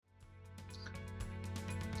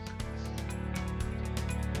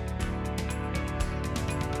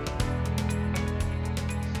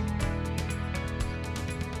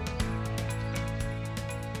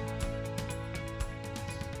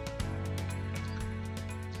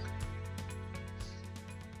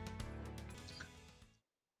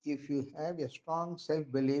If you have a strong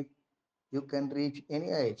self belief, you can reach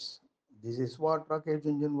any heights. This is what Rakesh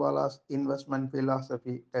Jhunjhunwala's investment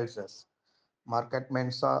philosophy tells us. Market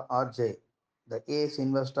Mensa RJ, the ace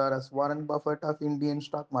investor as Warren Buffett of Indian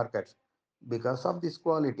stock markets, because of this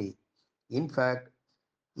quality. In fact,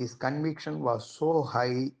 his conviction was so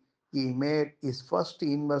high, he made his first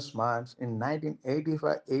investments in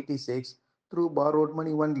 1985-86 through borrowed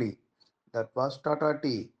money only. That was Tata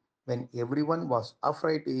Tea, when everyone was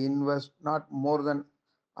afraid to invest not more than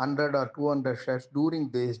 100 or 200 shares during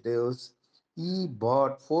these days. He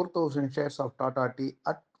bought 4,000 shares of Tata Tea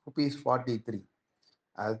at rupees 43.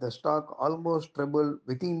 As the stock almost trebled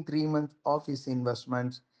within 3 months of his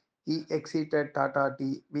investments, he exited Tata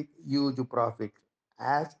Tea with huge profit,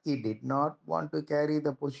 as he did not want to carry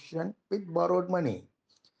the position with borrowed money.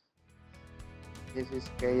 This is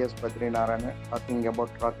K.S. Badrinarayan talking about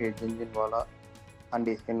Rakesh Jhunjhunwala and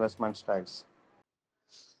his investment styles.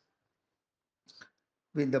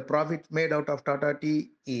 With the profit made out of Tata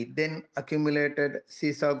Tea, he then accumulated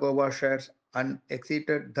Sisa Goa shares and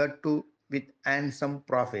exited that too with handsome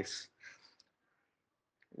profits.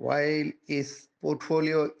 While his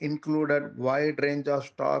portfolio included wide range of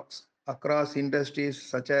stocks across industries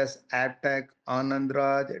such as AdTech,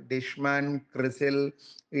 Anandraj, Dishman, Crisil,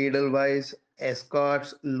 Edelweiss,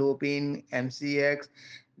 Escorts, Lupin, MCX,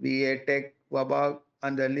 VA Wabag,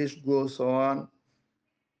 and the list goes on.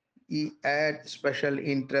 He had special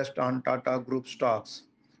interest on Tata Group stocks.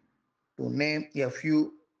 To name a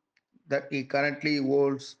few that he currently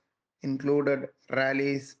holds included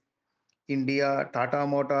Rallies, India, Tata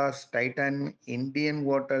Motors, Titan, Indian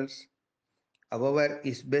Hotels. However,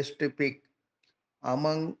 his best pick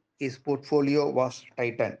among his portfolio was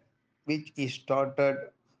Titan, which he started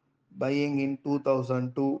buying in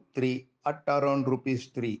 2002-3 at around rupees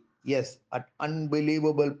 3. Yes, at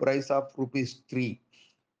unbelievable price of rupees 3.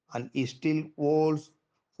 And he still holds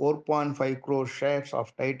 4.5 crore shares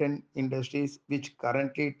of Titan Industries, which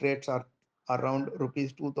currently trades at around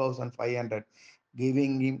rupees 2,500,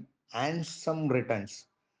 giving him handsome returns.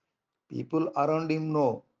 People around him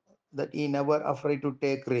know that he never afraid to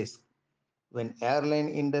take risks. When airline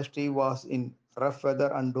industry was in rough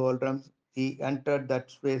weather and doldrums, he entered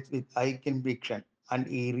that space with high conviction, and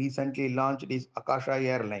he recently launched his Akasha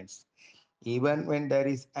Airlines. Even when there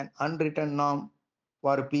is an unwritten norm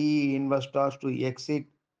for PE investors to exit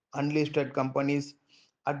unlisted companies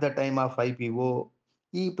at the time of IPO,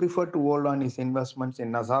 he preferred to hold on his investments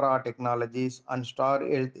in Nazara Technologies and Star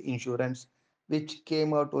Health Insurance, which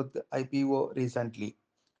came out with the IPO recently.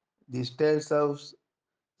 This tells us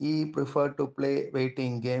he preferred to play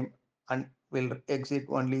waiting game and will exit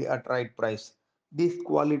only at right price. This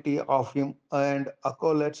quality of him earned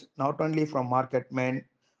accolades not only from market men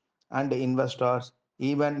and investors,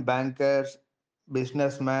 even bankers,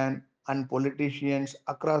 businessmen, and politicians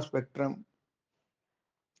across spectrum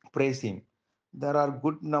praise him. There are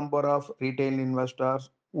good number of retail investors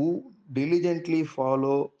who diligently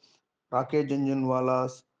follow Rakesh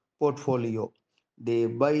Jhunjhunwala's portfolio. They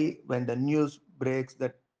buy when the news breaks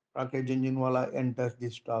that Rakesh Jhunjhunwala enters the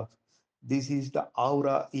stocks. This is the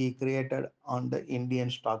aura he created on the Indian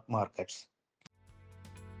stock markets.